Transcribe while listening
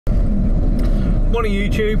Morning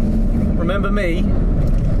YouTube. Remember me?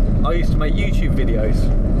 I used to make YouTube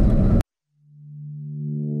videos.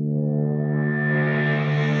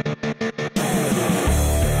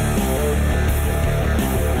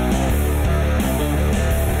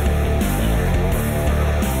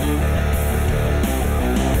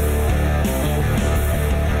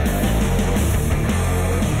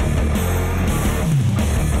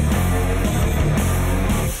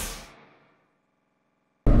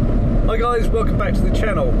 Hi guys, welcome back to the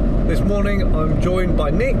channel. This morning I'm joined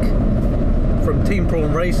by Nick from Team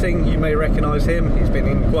Prawn Racing. You may recognise him, he's been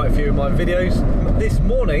in quite a few of my videos. This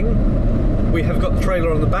morning we have got the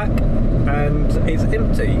trailer on the back and it's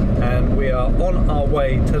empty, and we are on our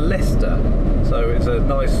way to Leicester. So it's a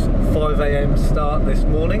nice 5 AM start this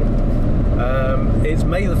morning. It's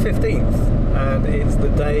May the 15th and it's the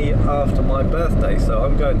day after my birthday, so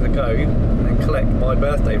I'm going to go and collect my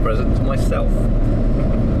birthday present to myself.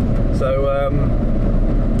 So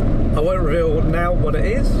I won't reveal now what it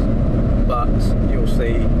is, but you'll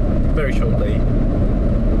see very shortly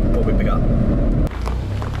what we pick up.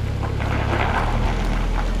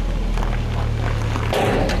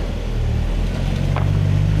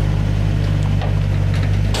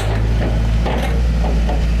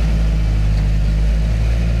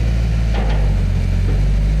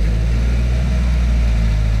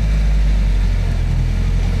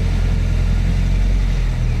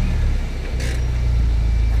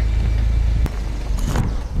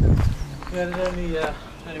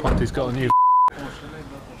 He's got a new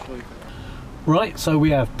Right, so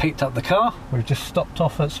we have picked up the car. We've just stopped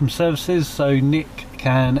off at some services so Nick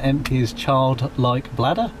can empty his childlike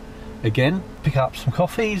bladder again, pick up some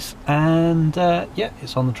coffees, and yeah,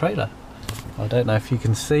 it's on the trailer. I don't know if you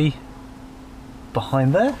can see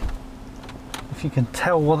behind there, if you can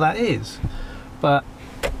tell what that is, but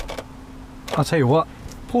I'll tell you what,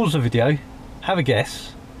 pause the video, have a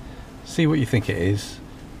guess, see what you think it is.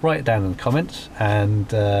 Write it down in the comments,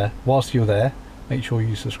 and whilst you're there, make sure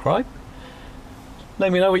you subscribe.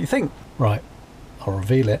 Let me know what you think. Right, I'll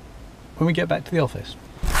reveal it when we get back to the office.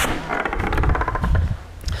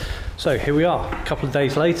 So here we are, a couple of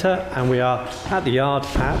days later, and we are at the yard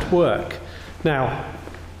at work. Now,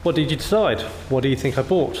 what did you decide? What do you think I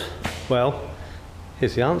bought? Well,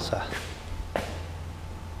 here's the answer.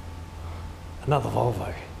 Another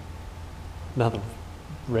Volvo. Another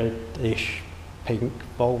reddish pink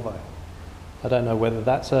Volvo. I don't know whether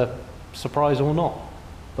that's a surprise or not,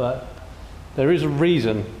 but there is a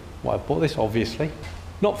reason why I bought this, obviously.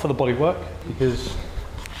 Not for the bodywork, because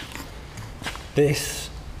this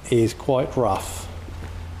is quite rough.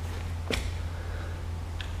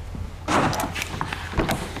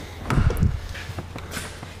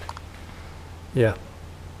 Yeah,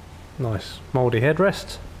 nice mouldy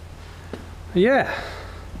headrest. Yeah.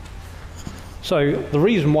 So the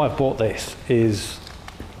reason why I've bought this is,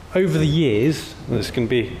 over the years, and this can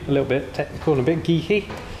be a little bit technical and a bit geeky,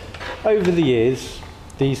 over the years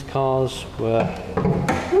these cars were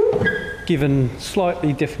given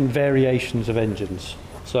slightly different variations of engines.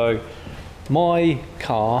 So my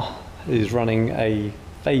car is running a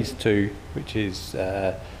phase 2, which is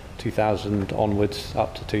 2000 onwards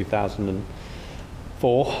up to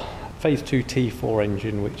 2004, phase 2 T4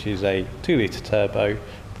 engine, which is a 2-litre turbo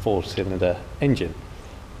 4-cylinder engine.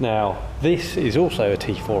 Now this is also a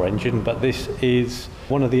T4 engine, but this is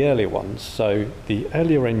one of the earlier ones. So the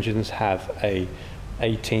earlier engines have a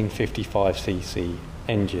 1855cc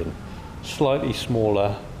engine, slightly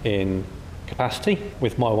smaller in capacity,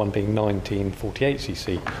 with my one being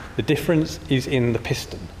 1948cc. The difference is in the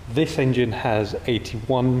piston. This engine has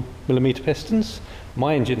 81mm pistons,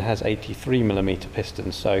 my engine has 83mm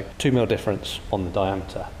pistons, so 2mm difference on the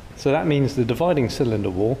diameter. So that means the dividing cylinder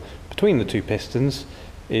wall between the two pistons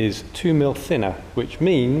is 2mm thinner, which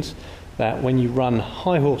means that when you run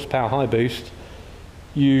high horsepower, high boost,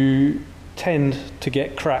 you tend to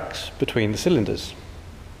get cracks between the cylinders.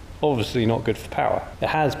 Obviously not good for power. It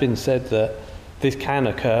has been said that this can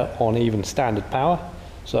occur on even standard power.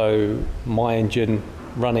 So my engine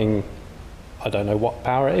running, I don't know what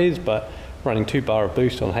power it is, but running 2 bar of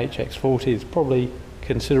boost on HX40 is probably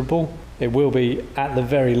considerable. It will be at the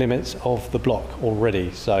very limits of the block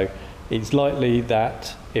already, so it's likely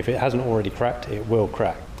that if it hasn't already cracked, it will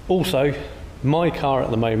crack. Also, my car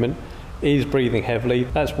at the moment is breathing heavily.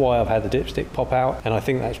 That's why I've had the dipstick pop out, and I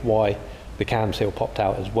think that's why the cam seal popped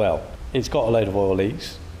out as well. It's got a load of oil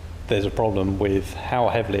leaks. There's a problem with how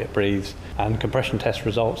heavily it breathes, and compression test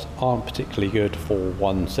results aren't particularly good for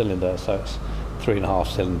one cylinder, so it's 3.5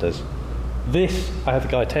 cylinders. This, I had the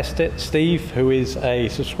guy test it, Steve, who is a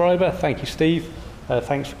subscriber. Thank you, Steve.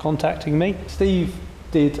 Thanks for contacting me. Steve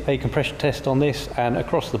did a compression test on this, and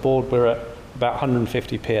across the board we're at about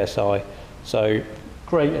 150 psi. So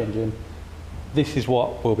great engine. This is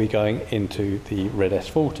what will be going into the Red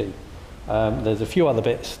S40. There's a few other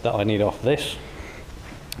bits that I need off this,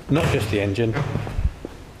 not just the engine.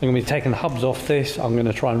 I'm going to be taking the hubs off this. I'm going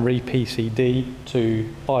to try and re-PCD to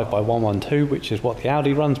 5x112, which is what the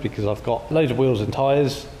Audi runs, because I've got loads of wheels and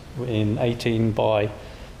tyres in 18 by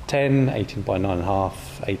 10, 18 by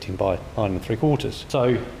 9.5, 18 by 9.75.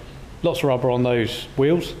 So lots of rubber on those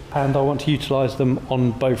wheels, and I want to utilise them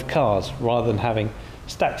on both cars rather than having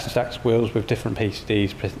stacks and stacks of wheels with different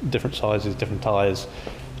PCDs, different sizes, different tyres,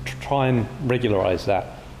 to try and regularise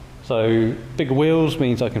that. So bigger wheels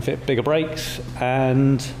means I can fit bigger brakes,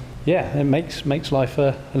 and yeah, it makes life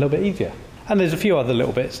a little bit easier. And there's a few other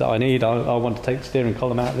little bits that I need. I want to take the steering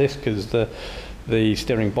column out of this because the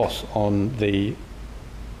steering boss on the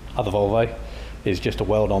other Volvo is just a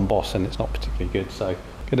weld-on boss and it's not particularly good. So I'm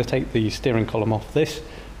going to take the steering column off this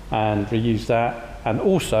and reuse that. And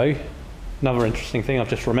also, another interesting thing I've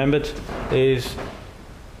just remembered is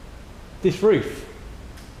this roof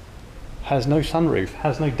has no sunroof,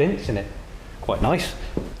 has no dents in it. Quite nice.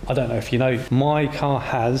 I don't know if you know, my car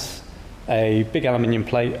has a big aluminium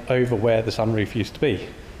plate over where the sunroof used to be.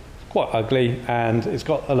 It's quite ugly, and it's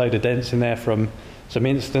got a load of dents in there from some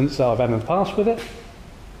incidents that I've had in the past with it.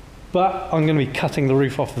 But I'm going to be cutting the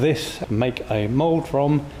roof off of this, make a mould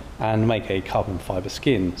from, and make a carbon fibre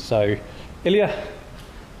skin. So, Ilya,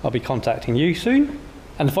 I'll be contacting you soon.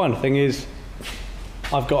 And the final thing is,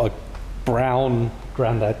 I've got a brown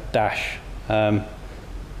Grandad dash. Nice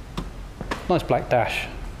black dash,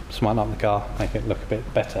 smarten up the car, make it look a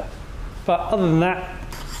bit better. But other than that,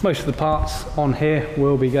 most of the parts on here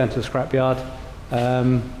will be going to the scrapyard.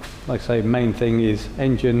 Like I say, main thing is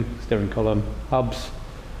engine, steering column, hubs,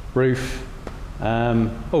 roof,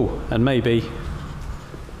 oh, and maybe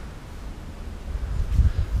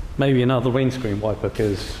another windscreen wiper,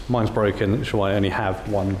 because mine's broken, so I only have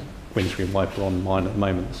one windscreen wiper on mine at the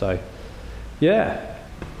moment. So yeah,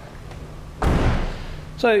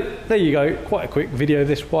 so there you go, quite a quick video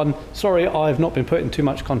this one. Sorry I've not been putting too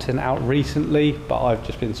much content out recently, but I've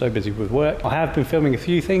just been so busy with work. I have been filming a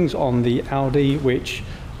few things on the Audi, which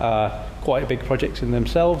are quite big projects in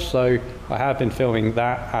themselves, so I have been filming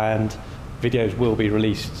that, and videos will be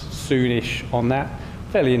released soonish on that.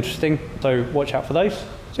 Fairly interesting, so watch out for those.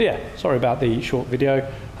 So yeah, sorry about the short video.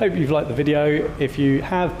 Hope you've liked the video. If you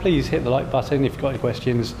have, please hit the like button. If you've got any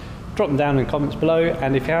questions, drop them down in the comments below,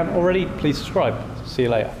 and if you haven't already, please subscribe. See you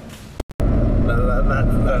later.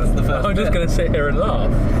 That's the first. I'm just going to sit here and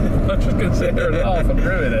laugh. I'm just going to sit here and laugh and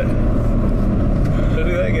ruin it. Should I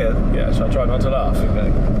do that again? Yeah, shall I try not to laugh?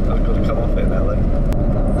 Okay. I've got to come off it now then.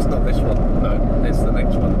 It's not this one. No. It's the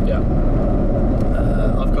next one. Yeah.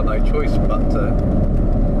 I've got no choice but to...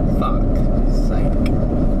 Fuck's sake.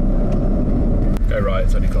 Go right,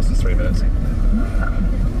 it's only cost us 3 minutes.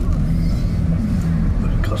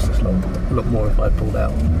 Cost us a lot more if I pulled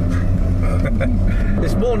out.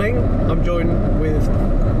 This morning I'm joined with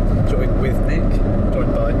Nick.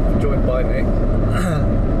 Joined by Nick.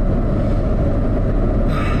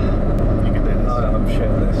 You can do this. I'm shit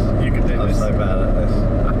at this. You can do I'm this. so bad at this.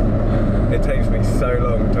 It takes me so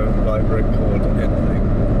long to like record anything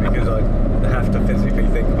because I have to physically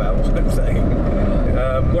think about what I'm saying.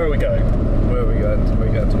 Where are we going? Where are we going?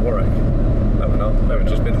 We're going to Warwick. No, we're not. No, we've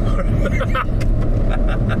just been to Warwick.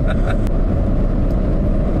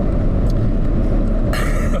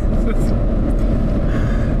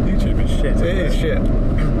 YouTube is shit. It is shit.